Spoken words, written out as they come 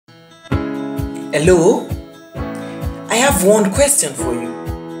Hello? I have one question for you.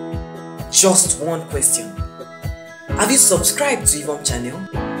 Just one question. Have you subscribed to EVOM channel?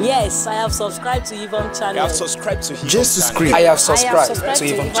 Yes, I have subscribed to EVOM channel. I have subscribed to EVOM channel. I have subscribed to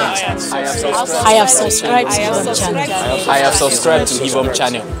EVOM channel. I have subscribed to EVOM channel. I have subscribed to EVOM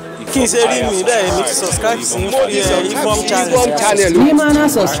channel. Kí ṣe rí mi dẹ́ ní subscribe sí EVOM channel. Emmanuel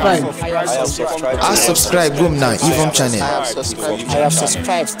subscribe. I subscribe boom now EVOM channel. I have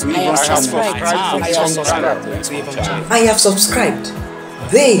subscribed to EVOM channel. I have subscribed.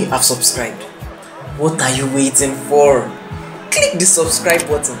 They have subscribed. What are you waiting for? Click the subscribe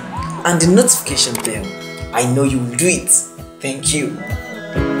button and the notification bell. I know you will do it. Thank you.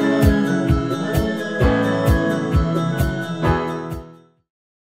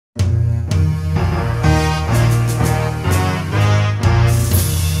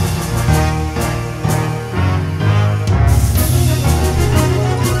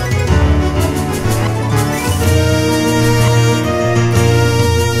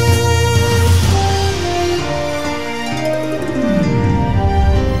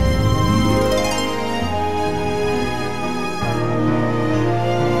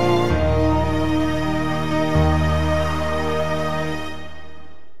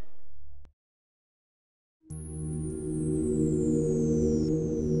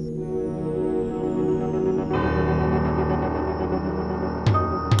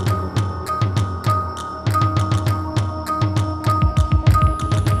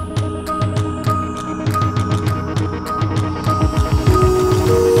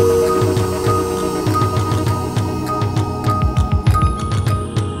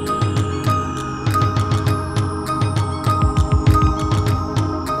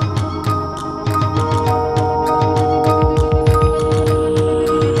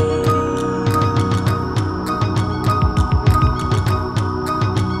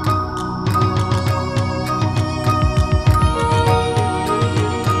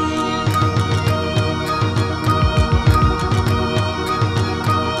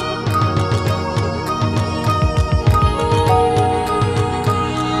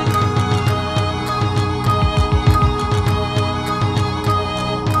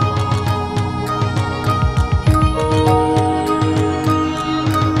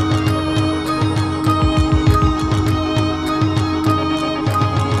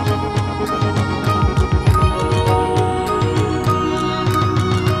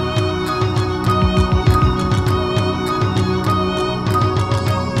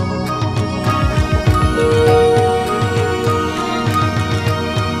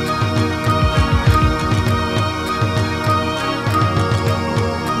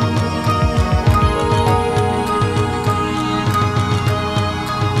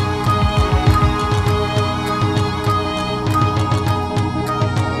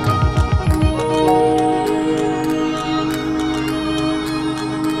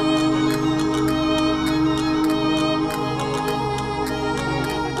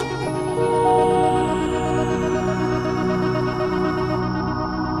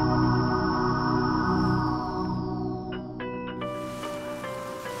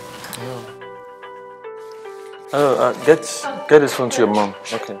 Get this phone to your mom.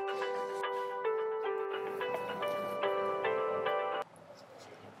 Okay.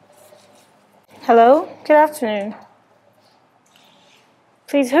 Hello, good afternoon.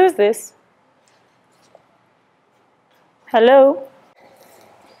 Please, who's this? Hello?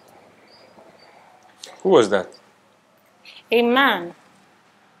 Who was that? A man.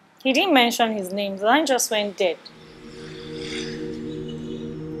 He didn't mention his name, the line just went dead.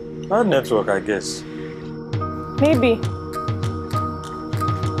 Bad network, I guess. Maybe.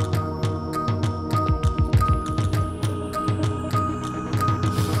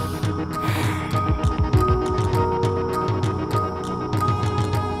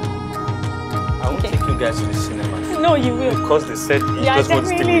 I won't take you guys to the cinema. No, you will. Because they said you Yeah, just want to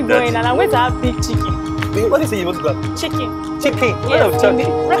stay definitely with going, that. and I'm going to have big chicken. What do you say you want to go? Chicken. Chicken. Yes, Turkey.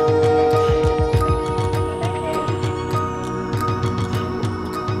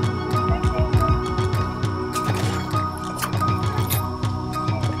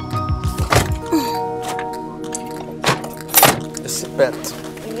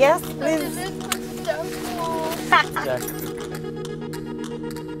 Yes, please.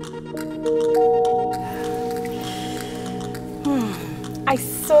 I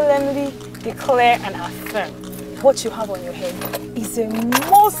solemnly declare and affirm what you have on your head is the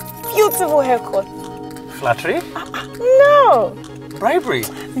most beautiful haircut. Flattery? No! Bribery?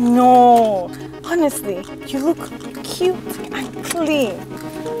 No. Honestly, you look cute and clean.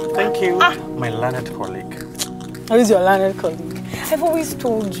 Thank you, my learned colleague. How is your learned colleague? I've always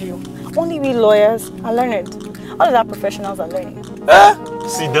told you, Only we lawyers are learned. All of our professionals are learning.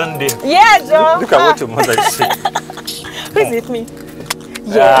 Sit down there. Yeah, Joe. Look at what your mother is saying. Who is with me?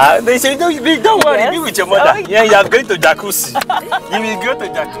 Yes. They say, don't worry, Yes. be with your mother. Okay. Yeah, you are going to jacuzzi. You will go to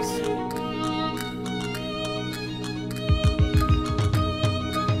jacuzzi.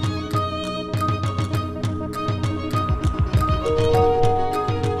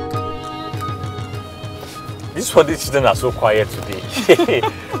 This is why these children are so quiet today.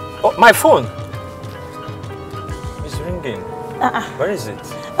 Oh, my phone. It's ringing. Where is it?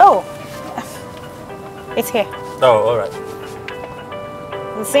 Oh, it's here. Oh, all right.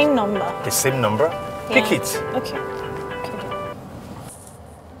 The same number. The same number? Pick Yeah. it. Okay.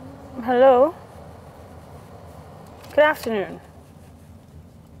 Hello. Good afternoon.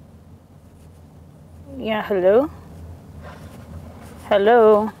 Yeah, hello.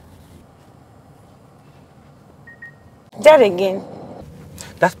 Hello. That again.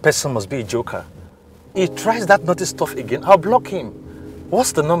 That person must be a joker. He tries that naughty stuff again, I'll block him.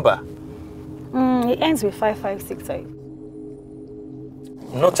 What's the number? It ends with 5568.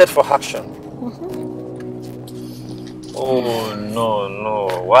 Noted for action. Oh, no.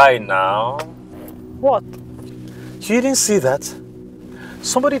 Why now? What? You didn't see that?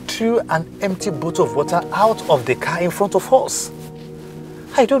 Somebody threw an empty bottle of water out of the car in front of us.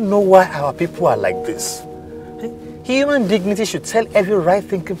 I don't know why our people are like this. Human dignity should tell every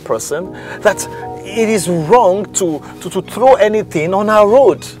right-thinking person that it is wrong to throw anything on our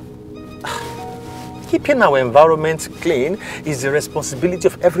road. Keeping our environment clean is the responsibility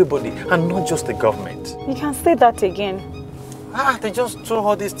of everybody and not just the government. You can say that again. They just throw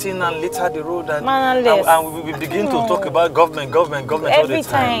all this thing and litter the road and we begin to talk about government all Every the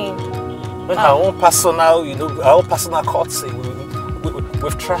time. time. When our own personal, our own personal courtesy,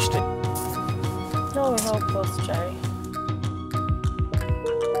 we've trashed it. That will help us, Jerry.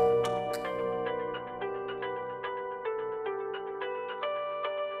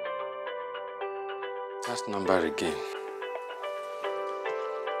 That number again.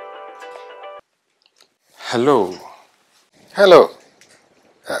 Hello. Hello.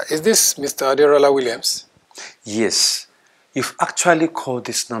 Is this Mr. Aderola Williams? Yes. You've actually called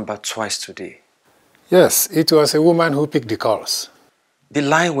this number twice today. Yes, it was a woman who picked the calls. The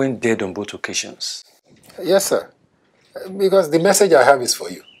line went dead on both occasions. Yes, sir. Because the message I have is for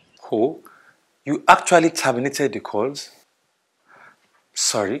you. Oh, you actually terminated the calls?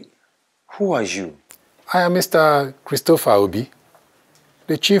 Sorry, who are you? I am Mr. Christopher Obi,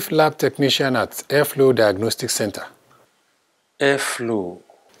 the Chief Lab Technician at Airflow Diagnostic Center. Airflow?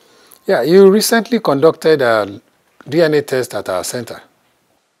 Yeah, you recently conducted a DNA test at our center.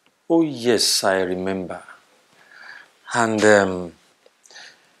 Oh yes, I remember. And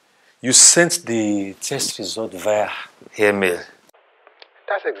you sent the test result via email.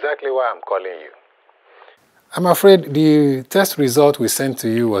 That's exactly why I'm calling you. I'm afraid the test result we sent to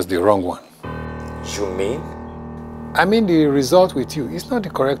you was the wrong one. You mean? I mean the result with you is not the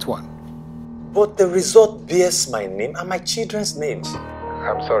correct one. But the result bears my name and my children's names.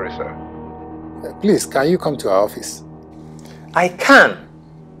 I'm sorry, sir. Please, can you come to our office? I can,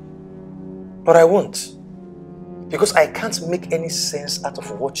 but I won't. Because I can't make any sense out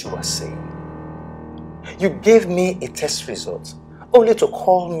of what you are saying. You gave me a test result, only to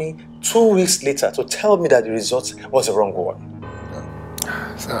call me 2 weeks later to tell me that the result was the wrong one.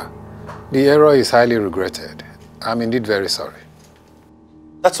 Sir, the error is highly regretted. I'm indeed very sorry.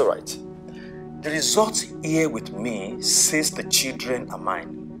 That's all right. The result here with me says the children are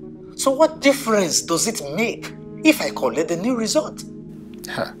mine. So what difference does it make if I collect the new result?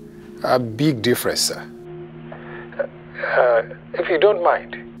 A big difference, sir. If you don't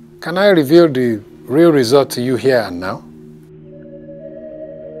mind, can I reveal the real result to you here and now?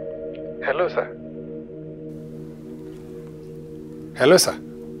 Hello, sir. Hello, sir.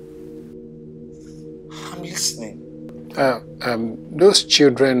 I'm listening. Those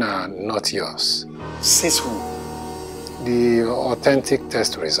children are not yours. Says who? The authentic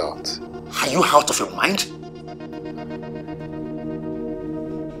test result. Are you out of your mind?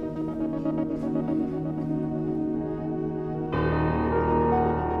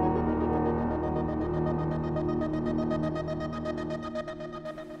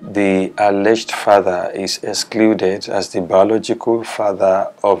 The alleged father is excluded as the biological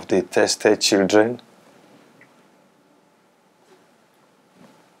father of the tested children.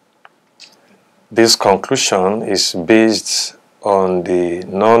 This conclusion is based on the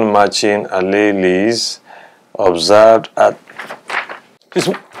non-matching alleles observed at...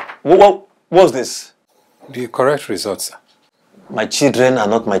 What was this? The correct result, sir. My children are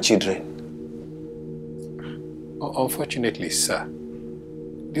not my children. Unfortunately, sir,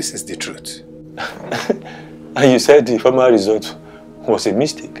 This is the truth. And you said the former result was a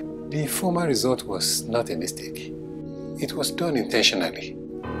mistake. The former result was not a mistake. It was done intentionally.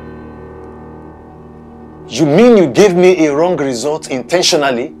 You mean you gave me a wrong result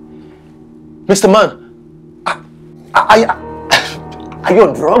intentionally? Mr. Man, are you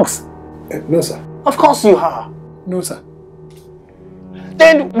on drugs? No, sir. Of course you are. No, sir.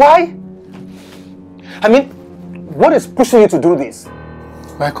 Then why? I mean, what is pushing you to do this?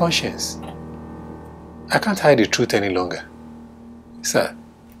 My conscience. I can't hide the truth any longer. Sir,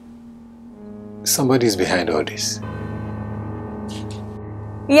 somebody is behind all this.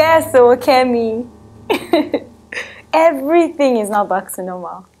 Yes, so Kemi. Everything is now back to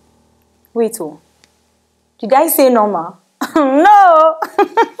normal. Wait, did I say normal? No!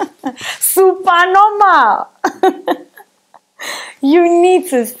 Super normal! You need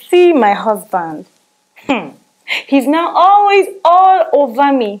to see my husband. He's now always all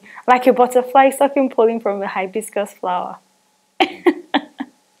over me, like a butterfly sucking pollen from a hibiscus flower.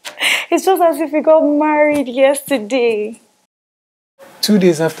 It's just as if we got married yesterday. 2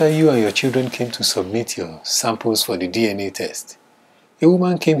 days after you and your children came to submit your samples for the DNA test, a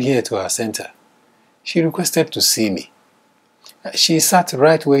woman came here to our center. She requested to see me. She sat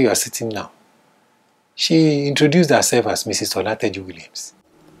right where you are sitting now. She introduced herself as Mrs. Olateju Williams.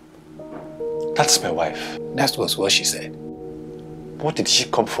 That's my wife. That was what she said. What did she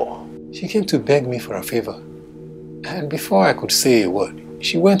come for? She came to beg me for a favor. And before I could say a word,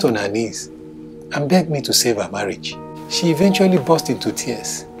 she went on her knees and begged me to save her marriage. She eventually burst into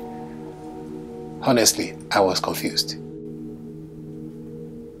tears. Honestly, I was confused.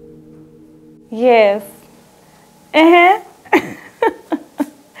 Yes.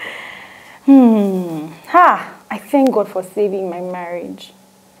 I thank God for saving my marriage.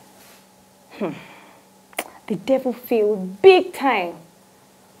 The devil failed big time.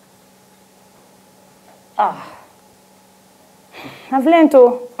 I've learned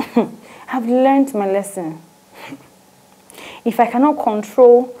I've learned my lesson. If I cannot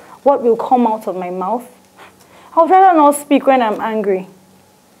control what will come out of my mouth, I'd rather not speak when I'm angry.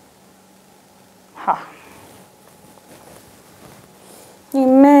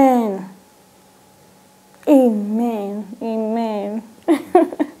 Amen. Amen. Amen.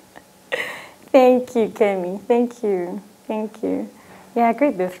 Thank you, Kemi. Thank you. Thank you. Yeah,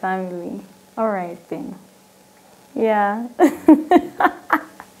 greet the family. All right, then. Yeah.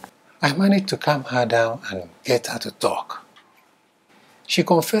 I managed to calm her down and get her to talk. She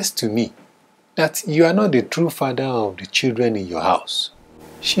confessed to me that you are not the true father of the children in your house.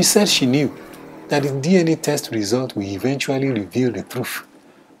 She said she knew that the DNA test result will eventually reveal the truth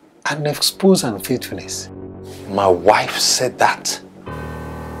and expose unfaithfulness. My wife said that?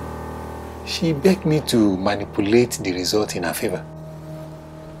 She begged me to manipulate the result in her favor.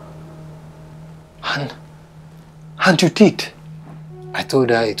 And you did? I told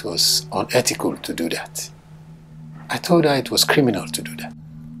her it was unethical to do that. I told her it was criminal to do that.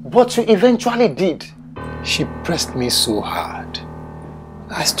 But you eventually did. She pressed me so hard.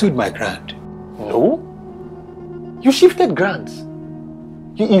 I stood my ground. No? You shifted grounds.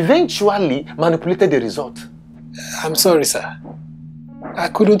 You eventually manipulated the result. I'm sorry, sir. I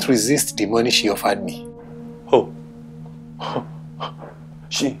couldn't resist the money she offered me. Oh.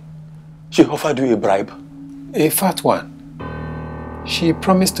 She offered you a bribe? A fat one. She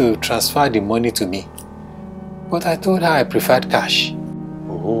promised to transfer the money to me. But I told her I preferred cash.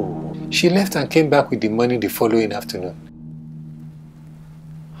 Oh. She left and came back with the money the following afternoon.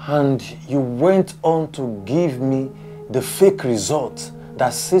 And you went on to give me the fake result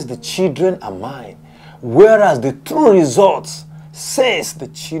that says the children are mine, whereas the true result says the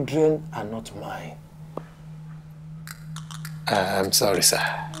children are not mine. I'm sorry, sir.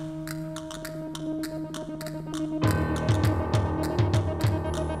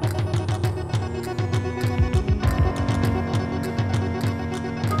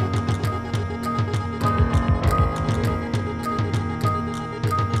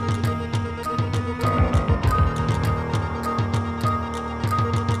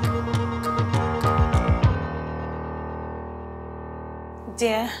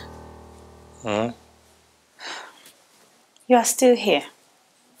 Dear, you are still here.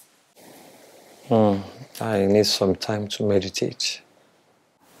 I need some time to meditate.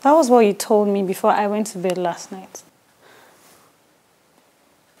 That was what you told me before I went to bed last night.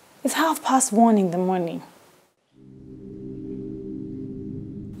 It's 1:30 in the morning.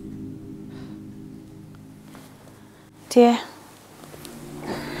 Dear,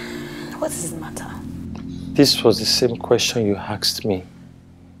 what is the matter? This was the same question you asked me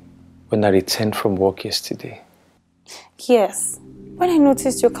when I returned from work yesterday. Yes, when I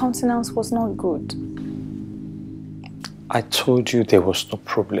noticed your countenance was not good. I told you there was no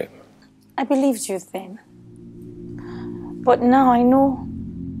problem. I believed you then. But now I know.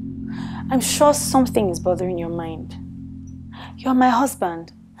 I'm sure something is bothering your mind. You're my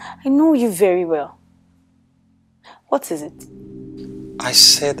husband. I know you very well. What is it? I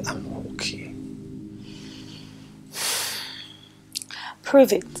said I'm okay.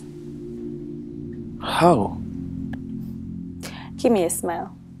 Prove it. How? Give me a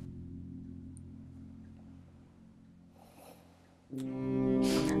smile.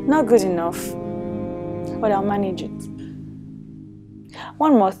 Not good enough, but I'll manage it.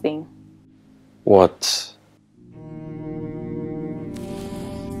 One more thing. What?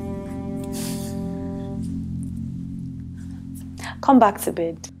 Come back to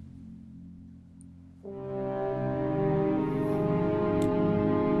bed.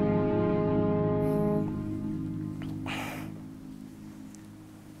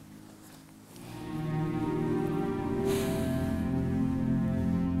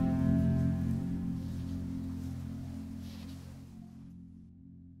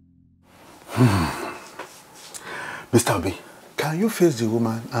 Mr. Obi, can you face the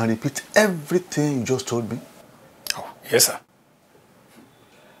woman and repeat everything you just told me? Oh, yes, sir.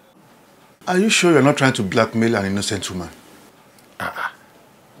 Are you sure you're not trying to blackmail an innocent woman?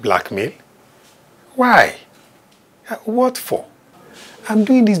 Blackmail? Why? What for? I'm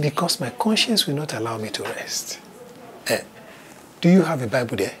doing this because my conscience will not allow me to rest. Do you have a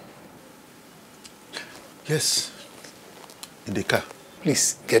Bible there? Yes. In the car.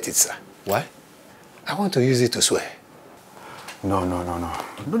 Please, get it, sir. Why? I want to use it to swear. No.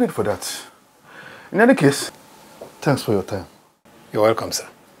 No need for that. In any case, thanks for your time. You're welcome, sir.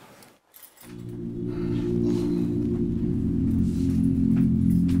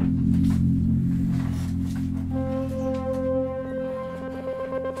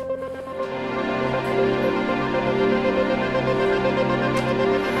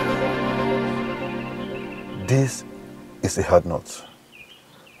 This is a hard nut.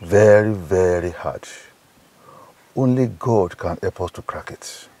 Very, very hard. Only God can help us to crack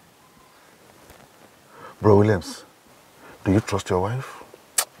it. Bro Williams, do you trust your wife?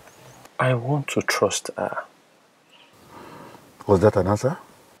 I want to trust her. Was that an answer?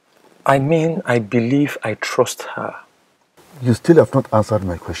 I mean, I believe I trust her. You still have not answered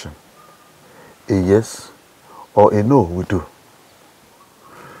my question. A yes or a no will do.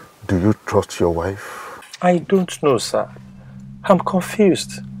 Do you trust your wife? I don't know, sir. I'm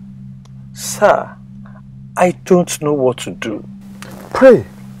confused. Sir, I don't know what to do. Pray.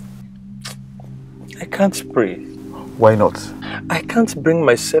 I can't pray. Why not? I can't bring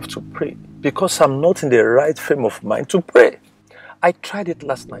myself to pray because I'm not in the right frame of mind to pray. I tried it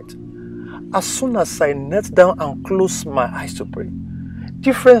last night. As soon as I knelt down and closed my eyes to pray,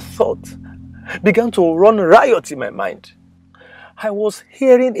 different thoughts began to run riot in my mind. I was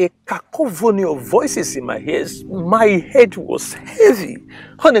hearing a cacophony of voices in my ears. My head was heavy.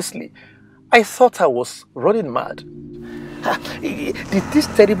 Honestly, I thought I was running mad. This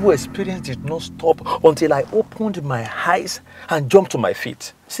terrible experience did not stop until I opened my eyes and jumped to my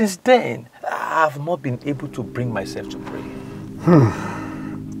feet. Since then, I have not been able to bring myself to pray.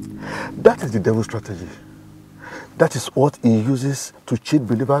 That is the devil's strategy. That is what he uses to cheat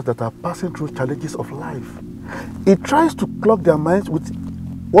believers that are passing through challenges of life. He tries to clog their minds with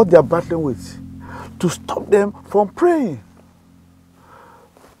what they are battling with, to stop them from praying.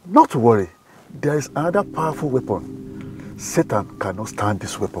 Not to worry, there is another powerful weapon. Satan cannot stand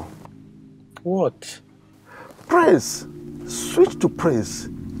this weapon. What? Praise. Switch to praise.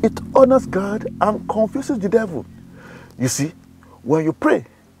 It honors God and confuses the devil. You see, when you pray,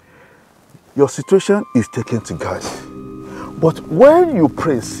 your situation is taken to God. But when you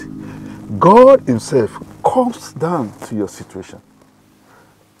praise, God himself comes down to your situation.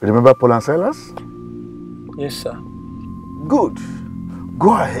 Remember Paul and Silas? Yes, sir. Good.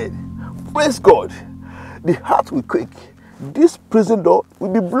 Go ahead. Praise God. The heart will quake. This prison door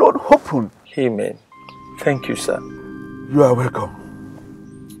will be blown open. Amen. Thank you, sir. You are welcome.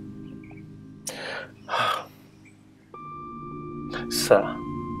 Sir,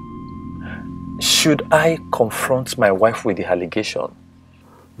 should I confront my wife with the allegation?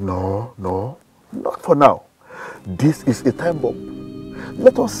 No, not for now. This is a time bomb.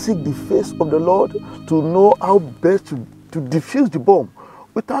 Let us seek the face of the Lord to know how best to defuse the bomb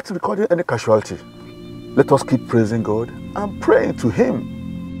without recording any casualty. Let us keep praising God and praying to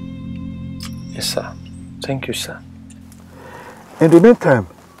Him. Yes, sir. Thank you, sir. In the meantime,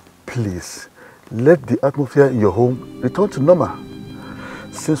 please, let the atmosphere in your home return to normal.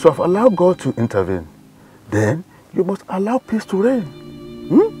 Since you have allowed God to intervene, then You must allow peace to reign.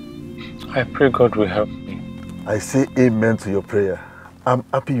 I pray God will help me. I say amen to your prayer. I'm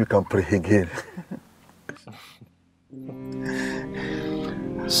happy you can pray again.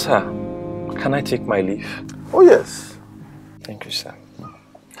 Sir, can I take my leave? Oh yes. Thank you, sir.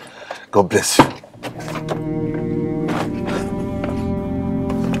 God bless you.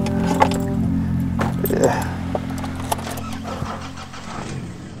 Yeah.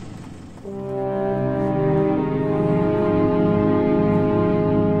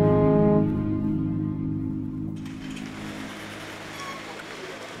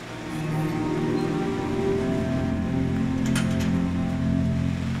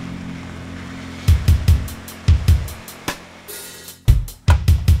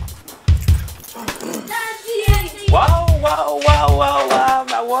 Wow,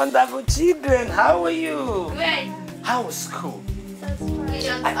 my wonderful children. How are you? Great. How was school?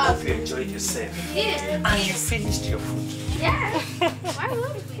 I hope you enjoyed yourself. Yes. And you finished your food. Yeah. Why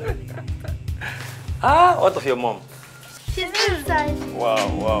would we? What of your mom? She's inside.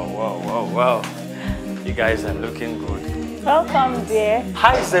 Wow. You guys are looking good. Welcome, dear.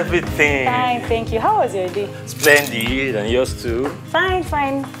 How is everything? Fine, thank you. How was your day? Splendid, and yours too?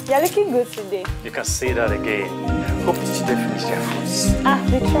 Fine. You're looking good today. You can say that again. Hope the children finish their foods.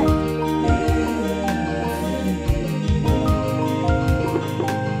 They try.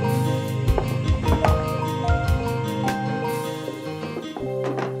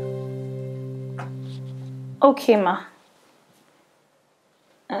 Okay, ma.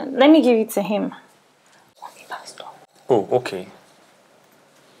 Let me give it to him. Oh, okay.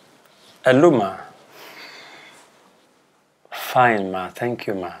 Hello, ma. Fine, ma. Thank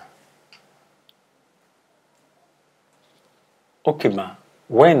you, ma. Okay, ma.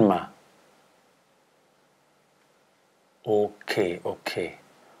 When, ma? Okay.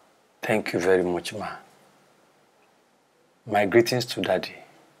 Thank you very much, ma. My greetings to Daddy.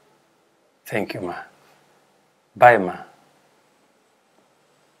 Thank you, ma. Bye, ma.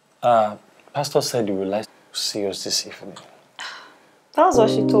 Pastor said you would like to see us this evening. That was what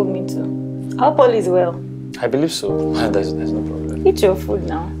she told me to. I hope all is well. I believe so. There's no problem. Eat your food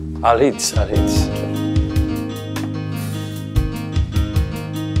now. I'll eat. Sir,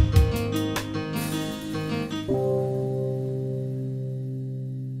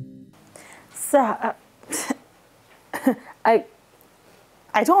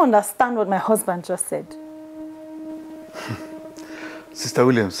 I don't understand what my husband just said. Sister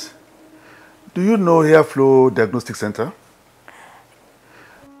Williams, do you know Airflow Diagnostic Center?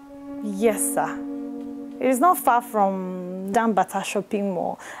 Yes, sir. It is not far from Dambata Shopping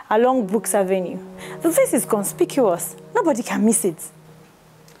Mall, along Brooks Avenue. The place is conspicuous. Nobody can miss it.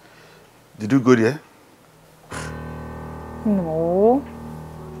 Did you go there? No.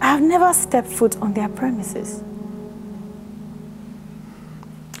 I have never stepped foot on their premises.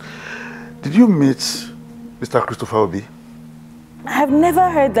 Did you meet Mr. Christopher Obi? I have never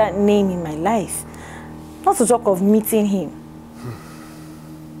heard that name in my life. Not to talk of meeting him.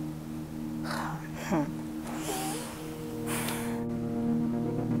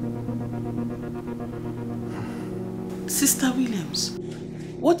 Sister Williams,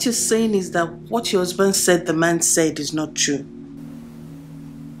 what you're saying is that what your husband said the man said is not true.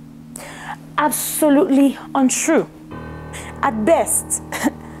 Absolutely untrue. At best,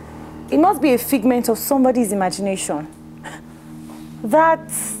 it must be a figment of somebody's imagination. That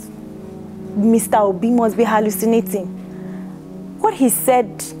Mr. Obi must be hallucinating. What he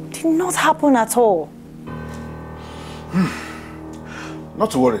said did not happen at all. Not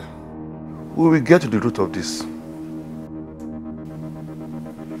to worry. We will get to the root of this.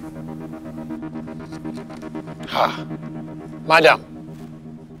 Madam,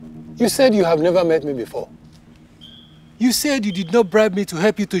 you said you have never met me before. You said you did not bribe me to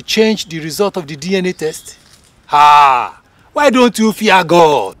help you to change the result of the DNA test. Why don't you fear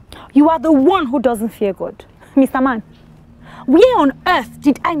God? You are the one who doesn't fear God. Mr. Man, where on earth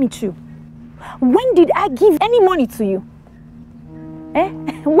did I meet you? When did I give any money to you?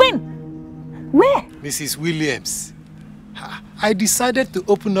 When? Where? Mrs. Williams, I decided to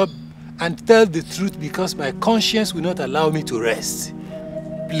open up and tell the truth because my conscience will not allow me to rest.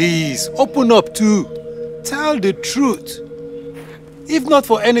 Please, open up too. Tell the truth. If not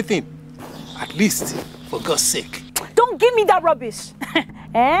for anything, at least for God's sake. Don't give me that rubbish.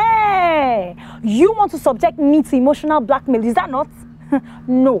 Hey, you want to subject me to emotional blackmail, is that not?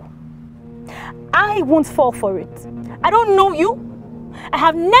 No. I won't fall for it. I don't know you. I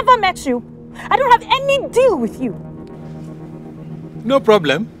have never met you. I don't have any deal with you. No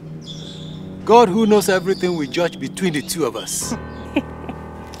problem. God, who knows everything, will judge between the two of us.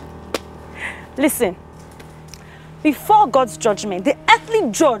 Listen, Before God's judgment, the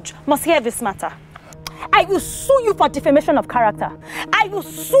earthly judge must hear this matter. I will sue you for defamation of character. I will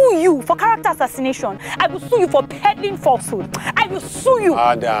sue you for character assassination. I will sue you for peddling falsehood. I will sue you.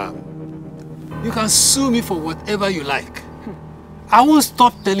 Adam, you can sue me for whatever you like. I won't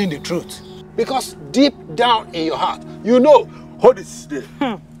stop telling the truth. Because deep down in your heart, you know. Hold it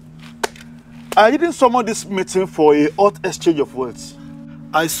there. I didn't summon this meeting for a hot exchange of words.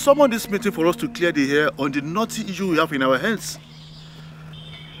 I summoned this meeting for us to clear the air on the naughty issue we have in our hands.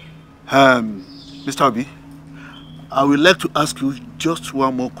 Mr. Obi, I would like to ask you just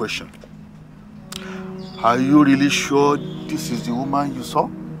one more question. Are you really sure this is the woman you saw?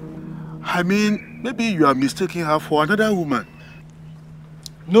 I mean, maybe you are mistaking her for another woman.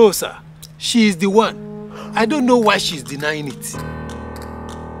 No, sir. She is the one. I don't know why she's denying it.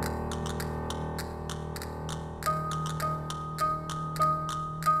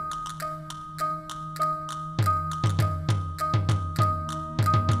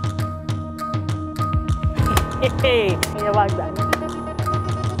 Hey,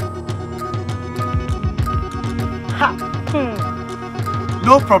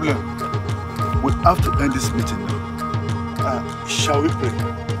 No problem. We have to end this meeting now. Shall we pray?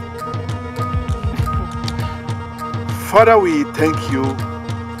 Father, we thank you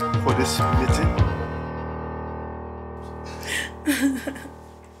for this meeting.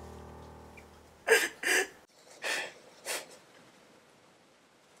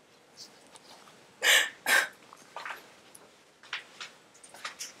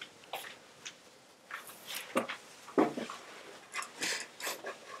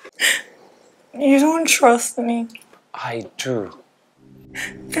 You don't trust me. I do.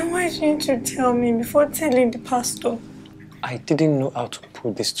 Then why didn't you tell me before telling the pastor? I didn't know how to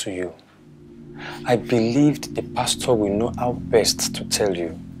put this to you. I believed the pastor will know how best to tell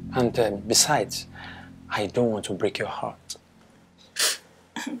you. And besides, I don't want to break your heart.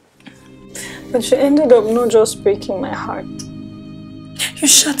 But you ended up not just breaking my heart. You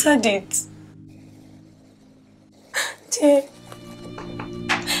shattered it. Dear,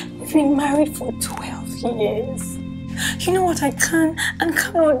 we've been married for 12 years. You know what I can and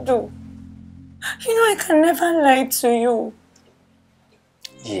cannot do. You know I can never lie to you.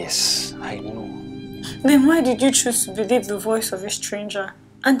 Yes, I know. Then why did you choose to believe the voice of a stranger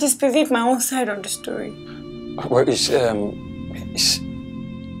and disbelieve my own side of the story? Well, it's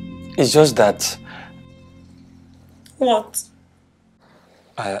just that... What?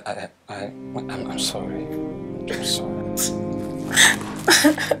 I'm sorry. I'm sorry.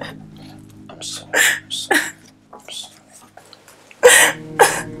 I'm sorry. I'm sorry.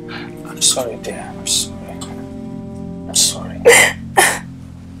 I'm sorry, dear. I'm sorry. I'm sorry.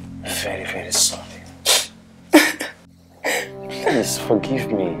 Very, very sorry. Please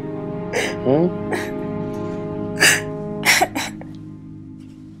forgive me. No.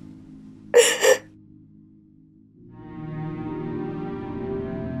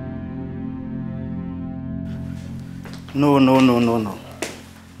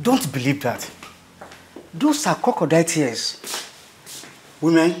 Don't believe that. Those are crocodile tears.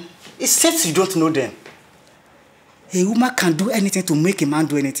 Women, it says you don't know them. A woman can do anything to make a man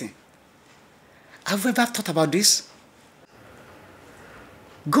do anything. Have you ever thought about this?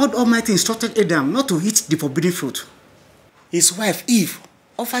 God Almighty instructed Adam not to eat the forbidden fruit. His wife, Eve,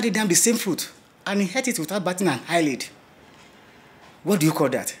 offered Adam the same fruit, and he ate it without batting an eyelid. What do you call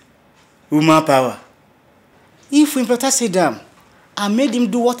that? Woman power. If we protect Adam and made him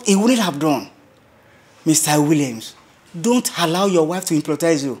do what he wouldn't have done, Mr. Williams, don't allow your wife to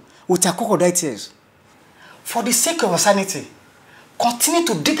hypnotize you with her crocodile tears. For the sake of your sanity, continue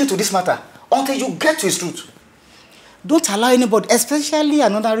to dig into this matter until you get to its truth. Don't allow anybody, especially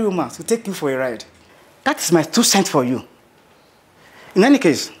another woman, to take you for a ride. That is my 2 cents for you. In any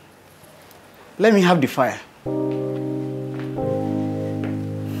case, let me have the fire.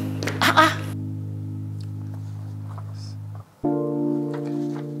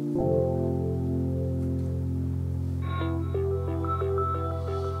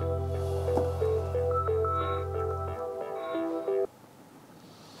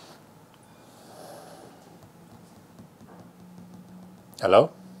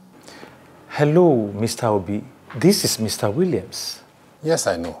 Hello? Hello, Mr. Obi. This is Mr. Williams. Yes,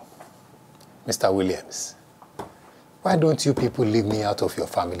 I know. Mr. Williams, why don't you people leave me out of your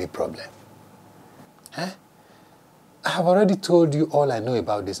family problem? I have already told you all I know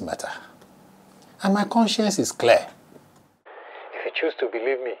about this matter. And my conscience is clear. If you choose to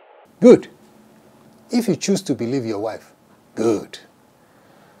believe me, good. If you choose to believe your wife, good.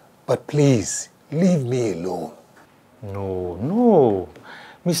 But please, leave me alone. No.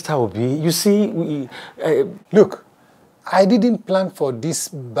 Mr. Obi, you see, Look, I didn't plan for these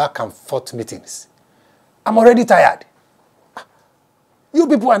back and forth meetings. I'm already tired. You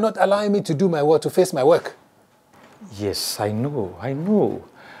people are not allowing me to do my work, to face my work. Yes, I know.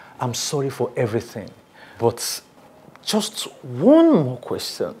 I'm sorry for everything. But just one more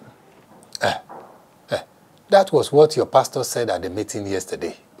question. That was what your pastor said at the meeting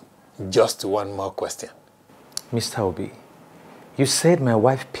yesterday. Just one more question. Mr. Obi, you said my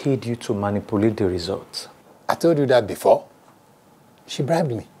wife paid you to manipulate the results. I told you that before. She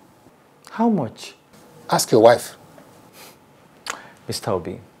bribed me. How much? Ask your wife. Mr.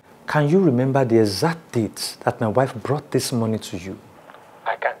 Obi, can you remember the exact date that my wife brought this money to you?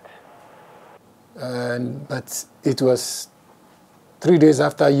 I can't. But it was 3 days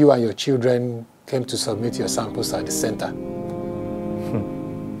after you and your children came to submit your samples at the center.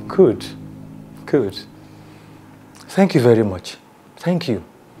 Good. Thank you very much. Thank you.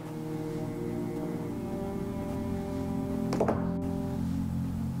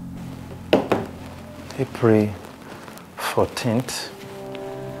 April 14th.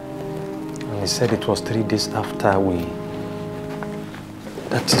 And he said it was 3 days after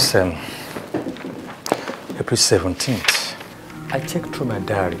that is April 17th. I checked through my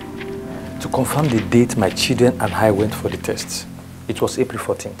diary to confirm the date my children and I went for the tests. It was April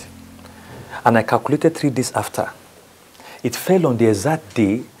 14th. And I calculated 3 days after. It fell on the exact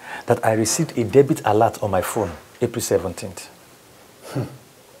day that I received a debit alert on my phone, April 17th.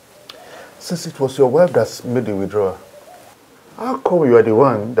 Since it was your wife that made the withdrawal, how come you are the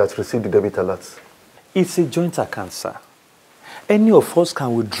one that received the debit alert? It's a joint account, sir. Any of us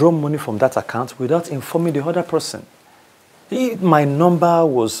can withdraw money from that account without informing the other person. My number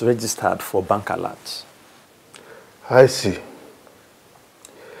was registered for bank alerts. I see.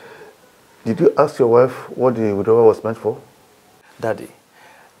 Did you ask your wife what the withdrawal was meant for? Daddy,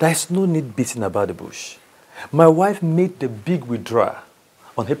 there is no need beating about the bush. My wife made the big withdrawal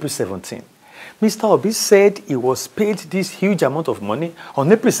on April 17th. Mr. Obi said he was paid this huge amount of money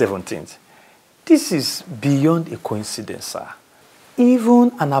on April 17th. This is beyond a coincidence, sir.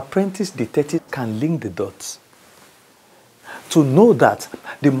 Even an apprentice detective can link the dots. To know that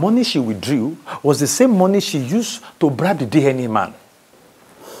the money she withdrew was the same money she used to bribe the DNA man.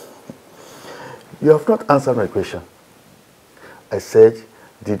 You have not answered my question. I said,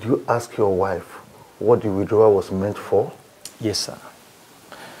 did you ask your wife what the withdrawal was meant for? Yes, sir.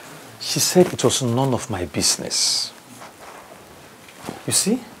 She said it was none of my business. You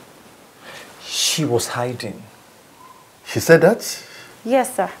see, she was hiding. She said that?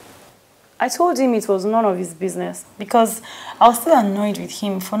 Yes, sir. I told him it was none of his business because I was still annoyed with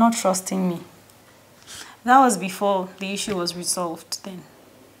him for not trusting me. That was before the issue was resolved then.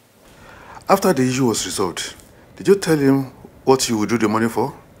 After the issue was resolved, did you tell him what you would do the money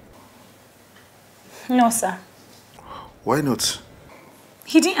for? No, sir. Why not?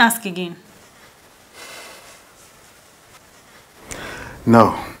 He didn't ask again.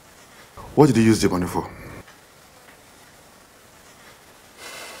 Now, what did you use the money for?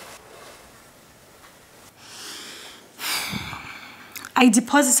 I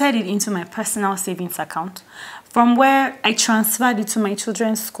deposited it into my personal savings account, from where I transferred it to my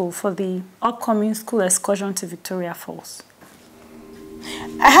children's school for the upcoming school excursion to Victoria Falls.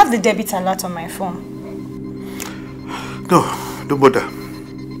 I have the debit alert on my phone. No, don't bother.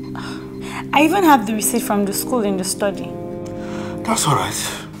 I even have the receipt from the school in the study. That's all right.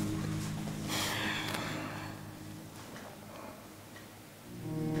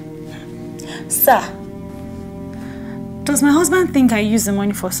 Sir, does my husband think I use the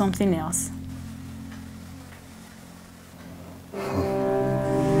money for something else?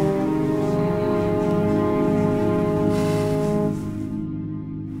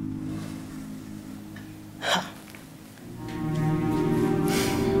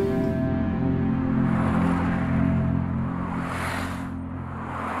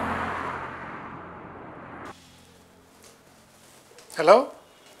 Hello?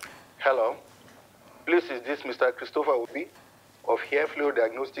 Hello. Please, is this Mr. Christopher Obi of Hair Flow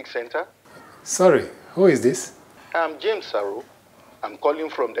Diagnostic Center? Sorry, who is this? I'm James Saro. I'm calling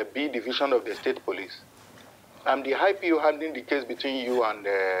from the B Division of the State Police. I'm the IPO handling the case between you and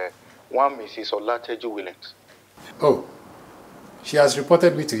one Mrs. Olateju Williams. Oh, she has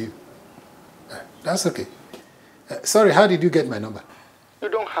reported me to you. That's okay. Sorry, how did you get my number? You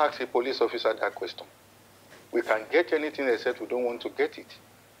don't ask a police officer that question. We can get anything except we don't want to get it.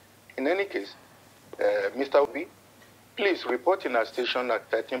 In any case, Mr. Obi, please report in our station at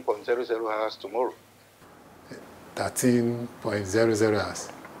 13.00 hours tomorrow. 13.00 hours.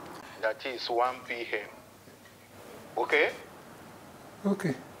 That is 1 p.m. Okay?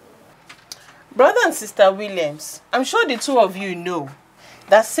 Okay. Brother and Sister Williams, I'm sure the two of you know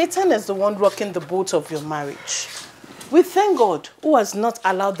that Satan is the one rocking the boat of your marriage. We thank God who has not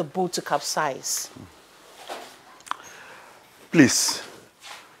allowed the boat to capsize. Please,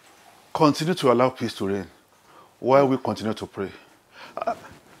 continue to allow peace to reign while we continue to pray.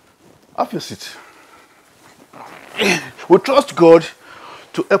 Have your seat. We trust God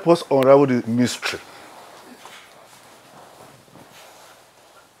to help us unravel the mystery.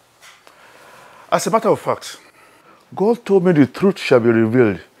 As a matter of fact, God told me the truth shall be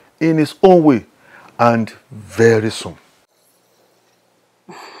revealed in His own way and very soon.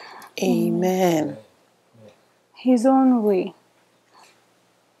 Amen. His own way.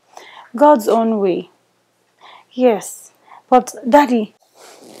 God's own way. Yes, but Daddy,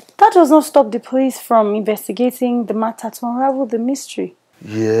 that does not stop the police from investigating the matter to unravel the mystery.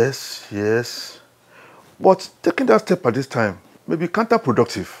 Yes, yes. But taking that step at this time may be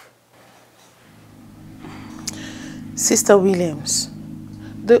counterproductive. Sister Williams,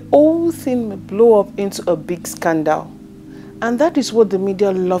 the whole thing may blow up into a big scandal. And that is what the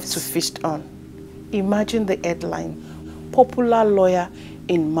media love to feast on. Imagine the headline, popular lawyer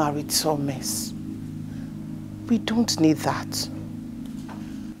in marital mess. We don't need that.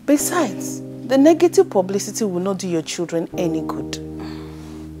 Besides, the negative publicity will not do your children any good.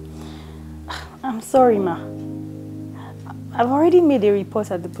 I'm sorry, Ma. I've already made a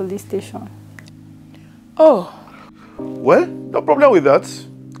report at the police station. Oh. Well, no problem with that.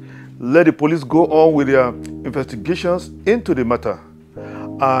 Let the police go on with their investigations into the matter.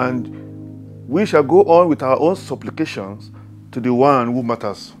 And we shall go on with our own supplications to the one who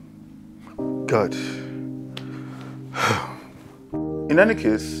matters, God. In any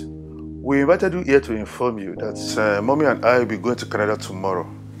case, we invited you here to inform you that Mommy and I will be going to Canada tomorrow.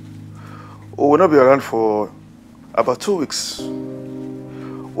 We will not be around for about 2 weeks.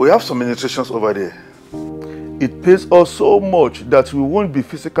 We have some ministrations over there. It pays us so much that we won't be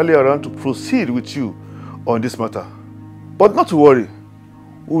physically around to proceed with you on this matter. But not to worry,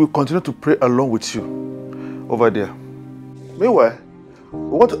 we will continue to pray along with you over there. Meanwhile, we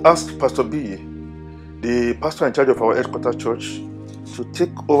want to ask Pastor B, the pastor in charge of our headquarters church, to take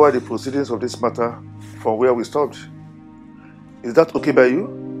over the proceedings of this matter from where we stopped. Is that okay by you?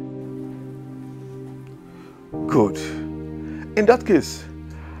 Good. In that case,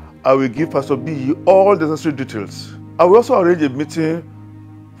 I will give Pastor B all the necessary details. I will also arrange a meeting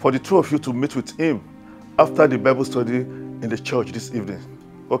for the two of you to meet with him after the Bible study in the church this evening.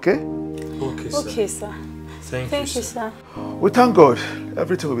 Okay? Okay, sir. Okay, sir. Thank you, sir. We thank God.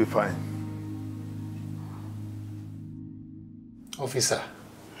 Everything will be fine. Officer,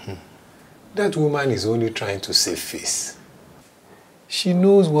 that woman is only trying to save face. She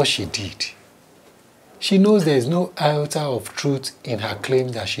knows what she did. She knows there is no iota of truth in her claim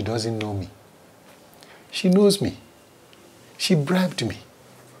that she doesn't know me. She knows me. She bribed me.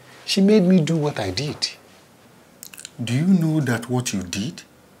 She made me do what I did. Do you know that what you did?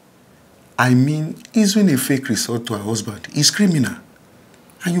 I mean, issuing a fake result to her husband is criminal.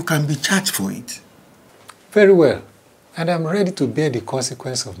 And you can be charged for it. Very well. And I'm ready to bear the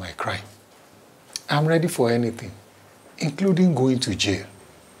consequence of my crime. I'm ready for anything, including going to jail,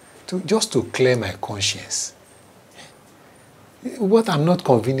 just to clear my conscience. What I'm not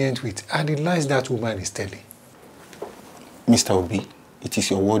convenient with are the lies that woman is telling. Mr. Obi, it is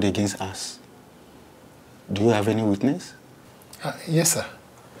your word against us. Do you have any witness? Yes, sir.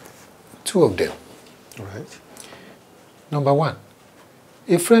 2 of them. All right. Number 1,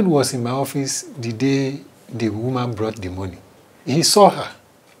 a friend was in my office the day the woman brought the money. He saw her.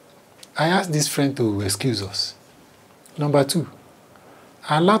 I asked this friend to excuse us. Number 2,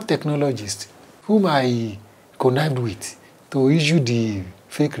 a lab technologist whom I connived with to issue the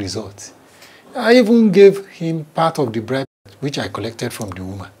fake results. I even gave him part of the bribe which I collected from the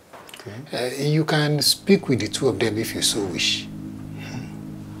woman. Okay. You can speak with the 2 of them if you so wish.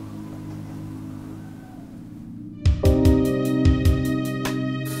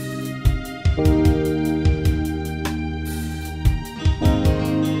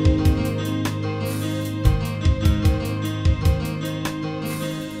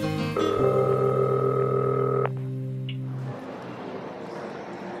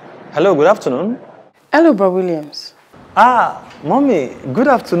 Hello, good afternoon. Hello, Bro Williams. Mommy, good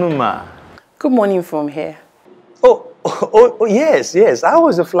afternoon, ma. Good morning from here. Oh, yes. How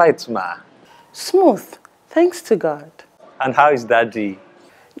was the flight, ma? Smooth, thanks to God. And how is Daddy?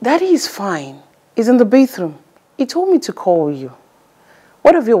 Daddy is fine. He's in the bathroom. He told me to call you.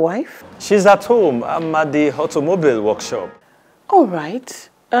 What of your wife? She's at home. I'm at the automobile workshop. All right.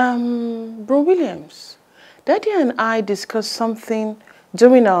 Bro Williams, Daddy and I discussed something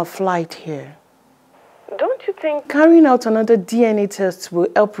during our flight here. Don't you think carrying out another DNA test will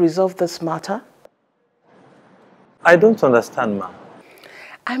help resolve this matter? I don't understand, ma'am.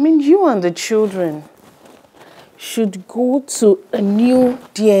 I mean, you and the children should go to a new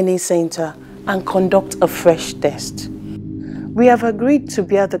DNA center and conduct a fresh test. We have agreed to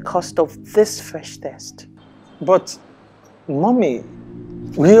bear the cost of this fresh test. But, Mommy,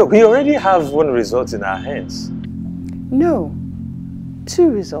 we already have one result in our hands. No,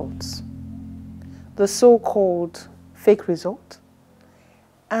 2 results. The so-called fake result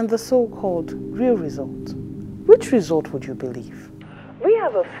and the so-called real result. Which result would you believe? We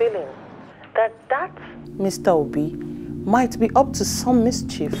have a feeling that Mr. Obi might be up to some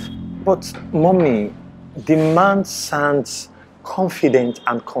mischief. But, Mommy, the man sounds confident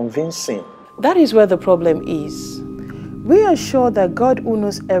and convincing. That is where the problem is. We are sure that God, who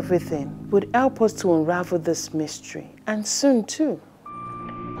knows everything, would help us to unravel this mystery, and soon too.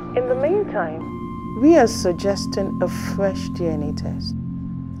 In the meantime, we are suggesting a fresh DNA test.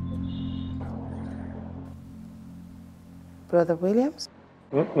 Brother Williams?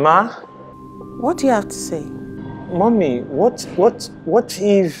 Ma? What do you have to say? Mommy, what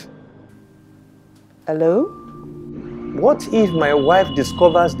if... Hello? What if my wife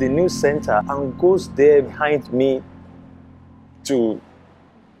discovers the new center and goes there behind me to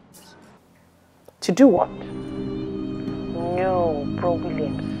do what? No, Bro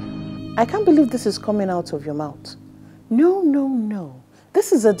Williams. I can't believe this is coming out of your mouth. No, no, no.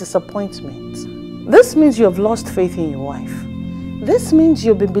 This is a disappointment. This means you have lost faith in your wife. This means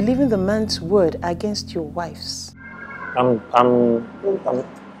you've been believing the man's word against your wife's. No,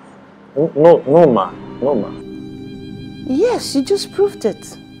 ma. No, ma. Yes, you just proved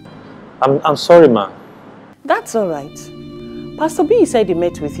it. I'm sorry, ma. That's all right. Pastor B said he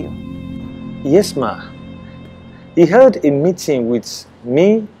met with you. Yes, ma. He held a meeting with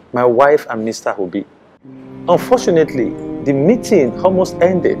me, my wife, and Mr. Obi. Unfortunately, the meeting almost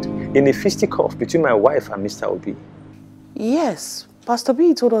ended in a fisticuff between my wife and Mr. Obi. Yes, Pastor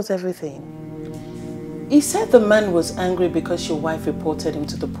B told us everything. He said the man was angry because your wife reported him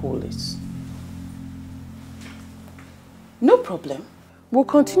to the police. No problem. We'll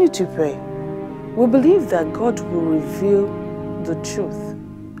continue to pray. We believe that God will reveal the truth,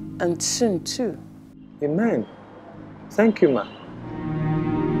 and soon too. Amen. Thank you, ma.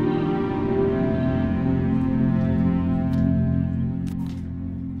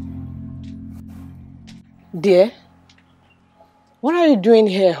 Dear, what are you doing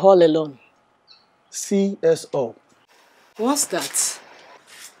here all alone? CSO. What's that?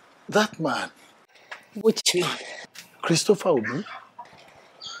 That man, Which man? Christopher Obi,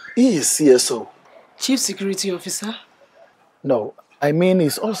 he is CSO. Chief Security Officer? No, I mean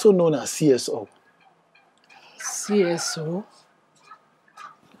he's also known as CSO. CSO?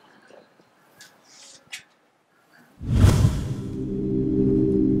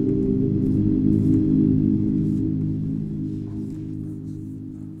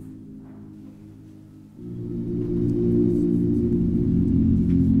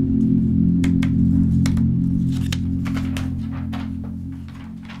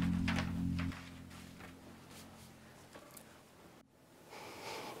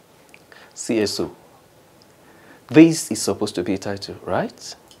 CSO. This is supposed to be a title,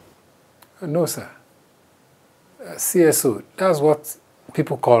 right? No, sir. CSO, that's what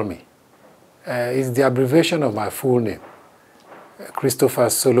people call me. It's the abbreviation of my full name, Christopher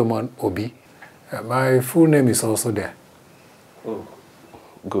Solomon Obi. My full name is also there. Oh,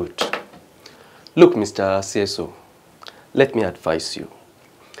 good. Look, Mr. CSO, let me advise you.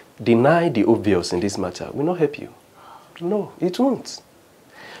 Deny the obvious in this matter will not help you. No, it won't.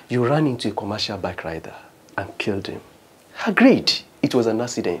 You ran into a commercial bike rider and killed him. Agreed, it was an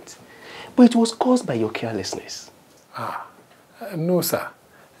accident, but it was caused by your carelessness. No, sir.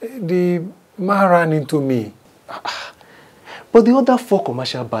 The man ran into me. But the other 4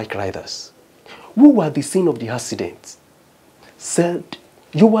 commercial bike riders who were at the scene of the accident said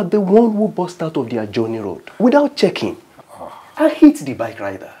you were the one who burst out of the adjoining road without checking and hit the bike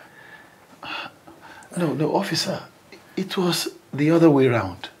rider. No, officer. It was the other way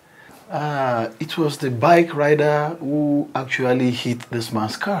around. It was the bike rider who actually hit this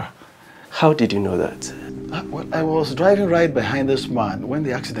man's car. How did you know that? Well, I was driving right behind this man when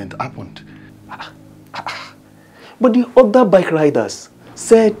the accident happened. But the other bike riders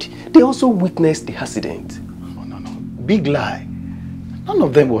said they also witnessed the accident. No. Big lie. None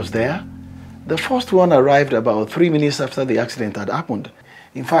of them was there. The first one arrived about 3 minutes after the accident had happened.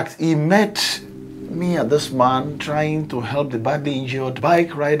 In fact, he met me and this man trying to help the badly injured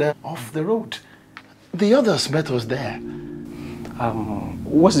bike rider off the road. The others met us there.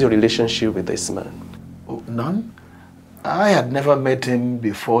 What's your relationship with this man? Oh, none? I had never met him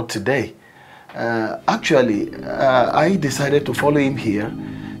before today. Actually, I decided to follow him here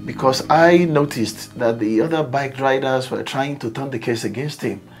because I noticed that the other bike riders were trying to turn the case against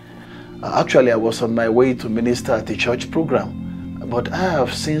him. Actually, I was on my way to minister at a church program, but I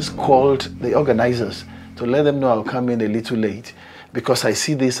have since called the organizers to let them know I'll come in a little late because I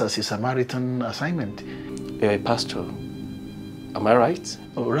see this as a Samaritan assignment. You're a pastor, am I right?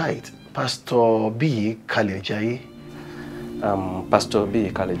 Oh, right. Pastor B. Kalejaye. Pastor B.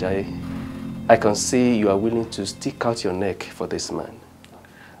 Kalejaye. I can see you are willing to stick out your neck for this man.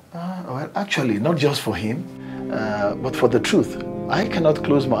 Well, actually, not just for him, but for the truth. I cannot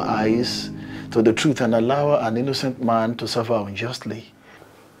close my eyes to the truth and allow an innocent man to suffer unjustly.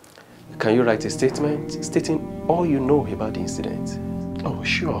 Can you write a statement stating all you know about the incident? Oh,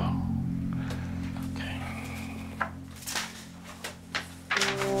 sure.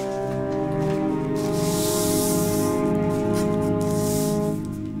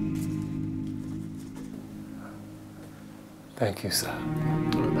 Thank you, sir.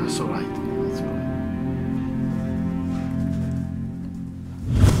 Oh, that's all right. That's all right.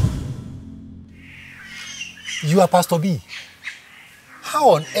 You are Pastor B.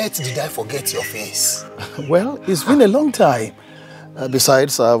 How on earth did I forget your face? Well, it's been a long time.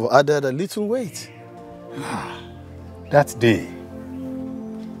 Besides, I've added a little weight. That day,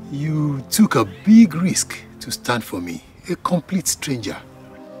 you took a big risk to stand for me, a complete stranger.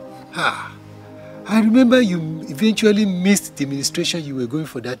 I remember you eventually missed the ministration you were going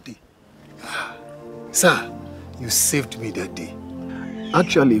for that day. Sir, you saved me that day.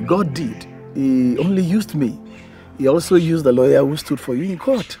 Actually, God did. He only used me. He also used the lawyer who stood for you in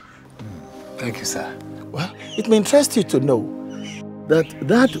court. Thank you, sir. Well, it may interest you to know that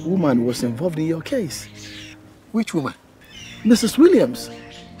that woman was involved in your case. Which woman? Mrs. Williams.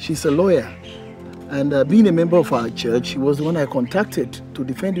 She's a lawyer. And being a member of our church, she was the one I contacted to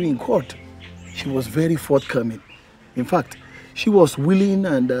defend you in court. She was very forthcoming. In fact, she was willing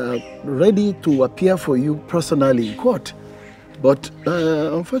and ready to appear for you personally in court. But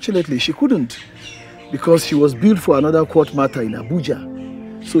unfortunately, she couldn't because she was billed for another court matter in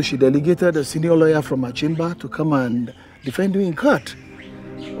Abuja. So she delegated a senior lawyer from her chamber to come and defend you in court.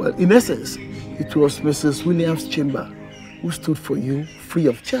 Well, in essence, it was Mrs. Williams' chamber who stood for you free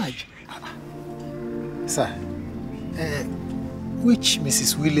of charge. Sir, which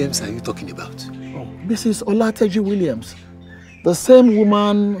Mrs. Williams are you talking about? Oh, Mrs. Olateji Williams. The same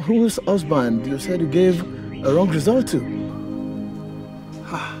woman whose husband you said you gave a wrong result to.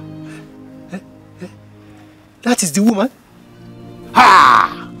 That is the woman?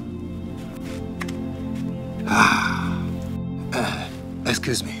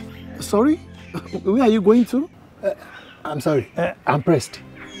 Excuse me. Sorry? Where are you going to? I'm sorry. I'm pressed.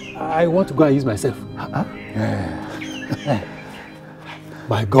 I want to go and use myself.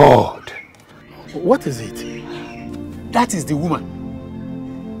 My God. What is it? That is the woman.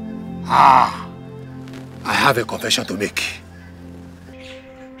 I have a confession to make.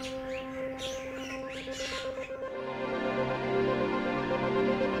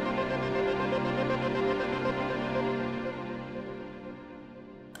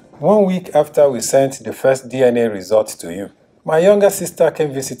 One week after we sent the first DNA result to you, my younger sister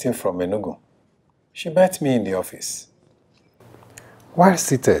came visiting from Enugu. She met me in the office. While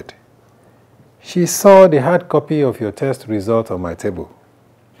seated, she saw the hard copy of your test result on my table.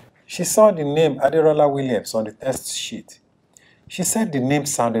 She saw the name Damilola Williams on the test sheet. She said the name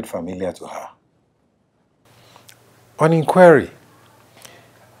sounded familiar to her. On inquiry,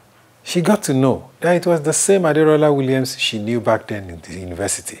 she got to know that it was the same Damilola Williams she knew back then in the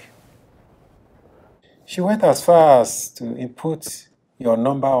university. She went as far as to input your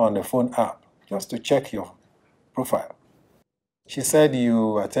number on the phone app just to check your profile. She said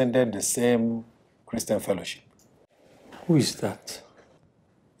you attended the same Christian fellowship. Who is that?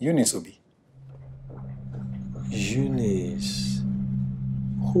 Eunice Obi. Eunice.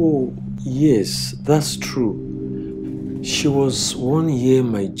 Oh, yes, that's true. She was 1 year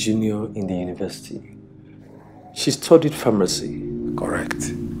my junior in the university. She studied pharmacy.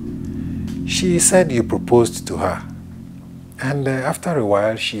 Correct. She said you proposed to her. And after a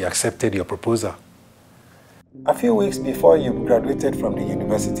while, she accepted your proposal. A few weeks before you graduated from the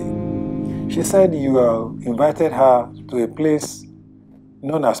university, she said you invited her to a place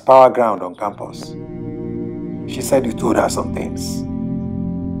known as Power Ground on campus. She said you told her some things.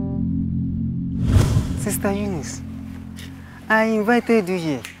 Sister Eunice, I invited you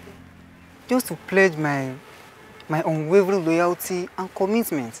here just to pledge my unwavering loyalty and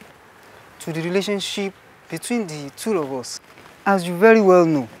commitment to the relationship between the two of us. As you very well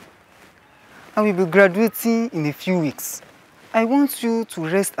know, I will be graduating in a few weeks. I want you to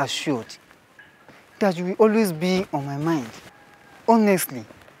rest assured that you will always be on my mind. Honestly,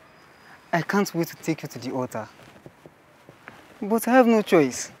 I can't wait to take you to the altar. But I have no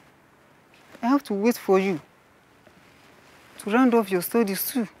choice. I have to wait for you to round off your studies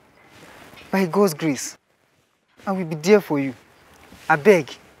too. By God's grace, I will be there for you. I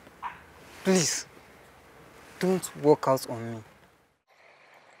beg, please, don't walk out on me.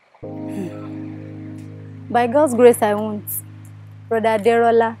 By God's grace, I won't. Brother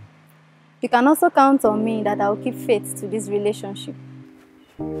Derola, you can also count on me that I will keep faith to this relationship.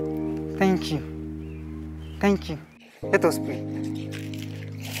 Thank you. Thank you. Let us pray.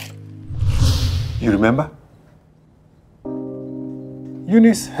 You remember?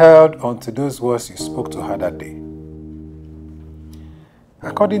 Eunice held on to those words you spoke to her that day.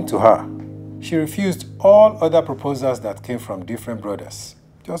 According to her, she refused all other proposals that came from different brothers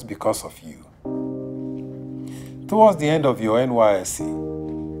just because of you. Towards the end of your NYSC,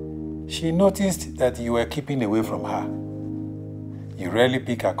 she noticed that you were keeping away from her. You rarely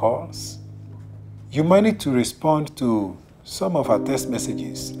pick her calls. You managed to respond to some of her text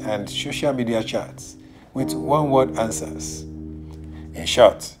messages and social media chats with one-word answers. In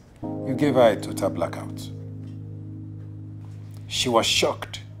short, you gave her a total blackout. She was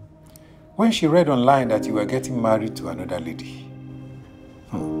shocked when she read online that you were getting married to another lady.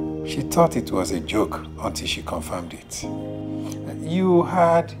 She thought it was a joke until she confirmed it. You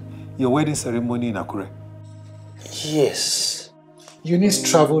had your wedding ceremony in Akure? Yes. Eunice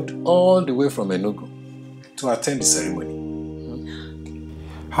traveled all the way from Enugu to attend the ceremony.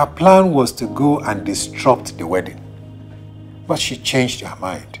 Her plan was to go and disrupt the wedding, but she changed her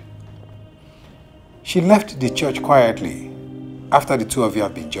mind. She left the church quietly after the two of you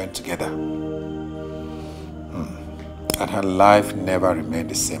have been joined together. And her life never remained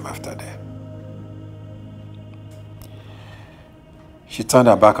the same after that. She turned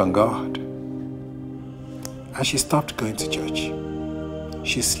her back on God and she stopped going to church.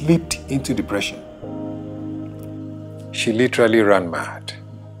 She slipped into depression. She literally ran mad.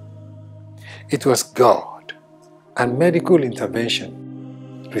 It was God and medical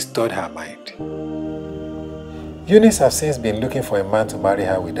intervention restored her mind. Eunice has since been looking for a man to marry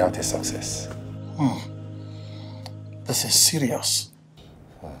her without a success. This is serious.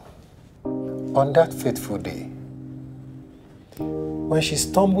 On that fateful day, when she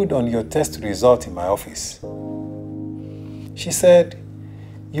stumbled on your test result in my office, she said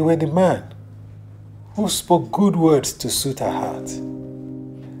you were the man who spoke good words to suit her heart.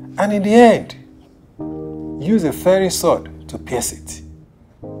 And in the end, used a fairy sword to pierce it.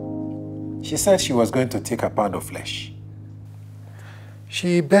 She said she was going to take a pound of flesh.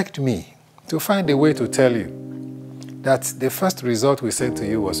 She begged me to find a way to tell you that the first result we sent to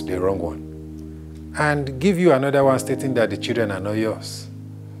you was the wrong one, and give you another one stating that the children are not yours.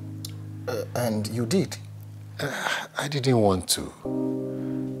 And you did? I didn't want to.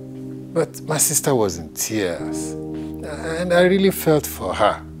 But my sister was in tears, and I really felt for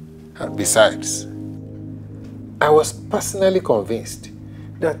her. Besides, I was personally convinced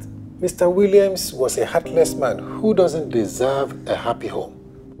that Mr. Williams was a heartless man who doesn't deserve a happy home.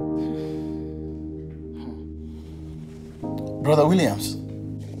 Brother Williams.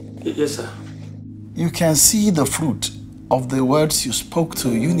 Yes, sir. You can see the fruit of the words you spoke to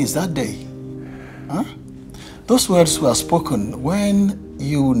Eunice that day. Huh? Those words were spoken when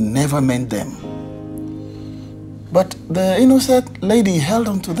you never meant them. But the innocent lady held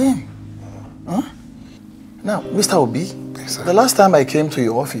on to them. Huh? Now, Mr. Obi, yes, the last time I came to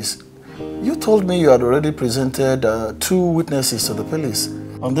your office, you told me you had already presented 2 witnesses to the police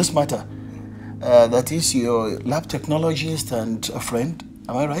on this matter. That is your lab technologist and a friend,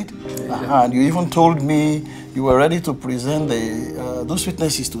 am I right? Yeah. And you even told me you were ready to present those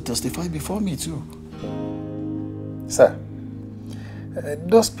witnesses to testify before me too. Sir,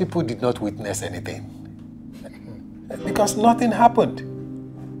 those people did not witness anything. Because nothing happened.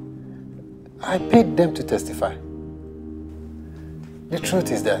 I paid them to testify. The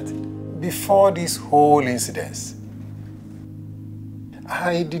truth is that before this whole incident,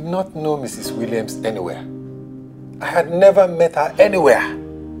 I did not know Mrs. Williams anywhere. I had never met her anywhere.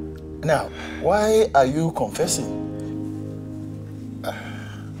 Now, why are you confessing?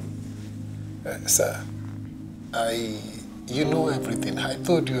 Sir, you know everything. I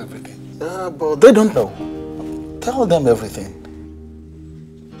told you everything. But they don't know. Tell them everything.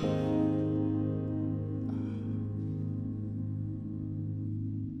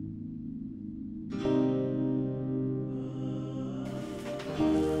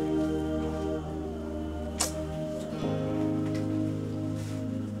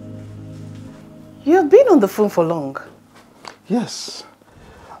 You have been on the phone for long. Yes.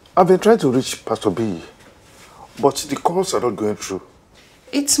 I've been trying to reach Pastor B, but the calls are not going through.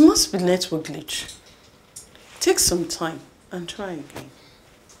 It must be network glitch. Take some time and try again.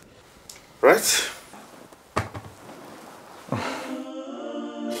 Right?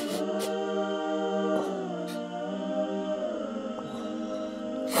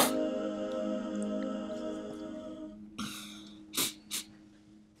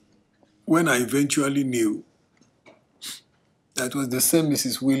 When I eventually knew that was the same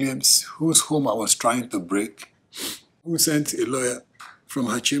Mrs. Williams whose home I was trying to break, who sent a lawyer from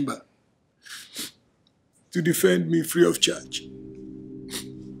her chamber to defend me free of charge,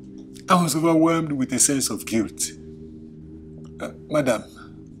 I was overwhelmed with a sense of guilt. Madam,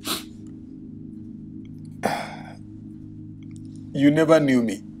 you never knew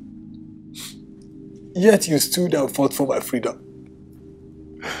me, yet you stood and fought for my freedom.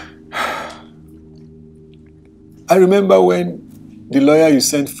 I remember when the lawyer you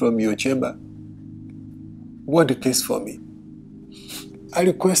sent from your chamber won the case for me. I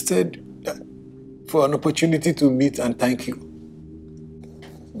requested for an opportunity to meet and thank you.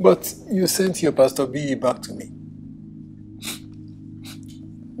 But you sent your Pastor B back to me.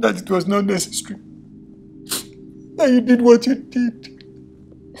 That it was not necessary. That you did what you did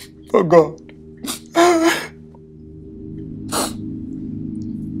for God.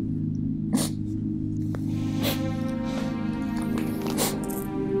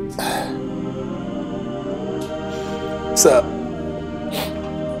 Sir,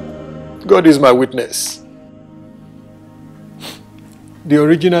 God is my witness. The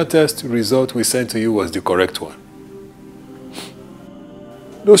original test result we sent to you was the correct one.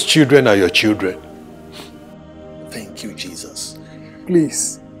 Those children are your children. Thank you, Jesus.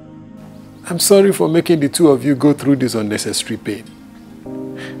 Please, I'm sorry for making the two of you go through this unnecessary pain.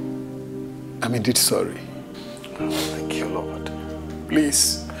 I'm indeed sorry. Thank you, Lord.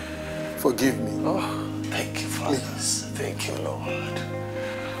 Please, forgive me. Oh, thank you, Father. Please. Thank you, Lord.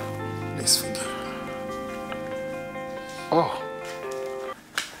 Please forgive me. Oh.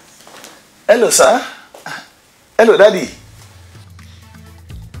 Hello, sir. Hello, Daddy.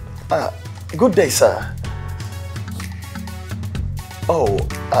 Good day, sir. Oh,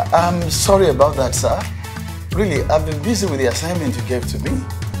 I'm sorry about that, sir. Really, I've been busy with the assignment you gave to me.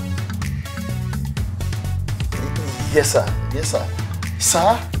 Yes, sir. Yes, sir.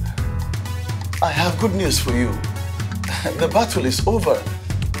 Sir, I have good news for you. The battle is over.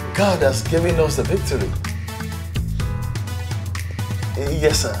 God has given us the victory.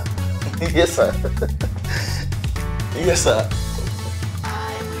 Yes, sir. Yes, sir. Yes, sir.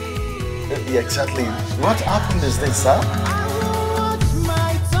 Yeah, exactly. What happened is this, sir?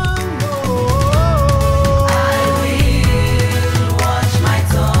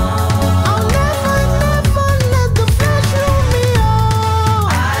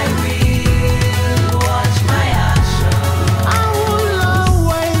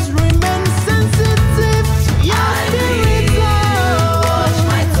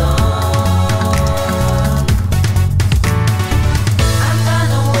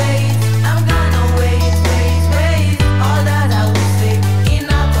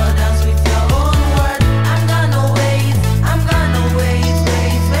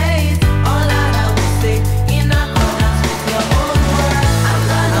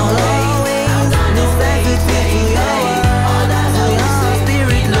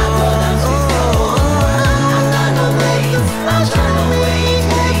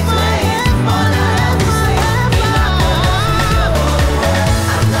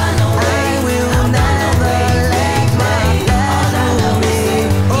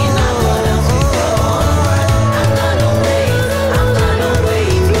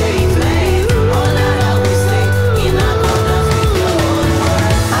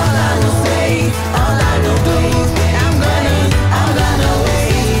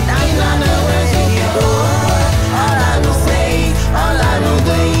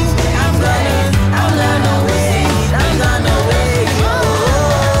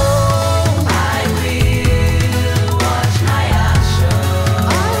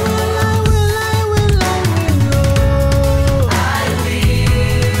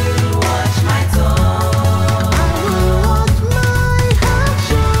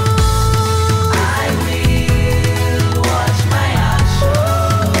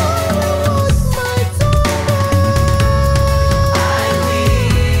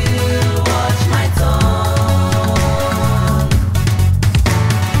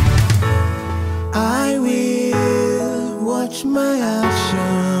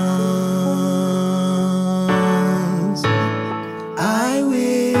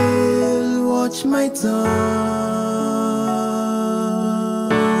 watch my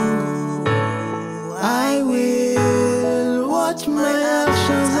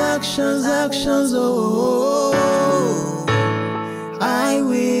actions, oh. I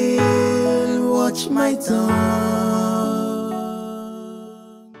will watch my tongue.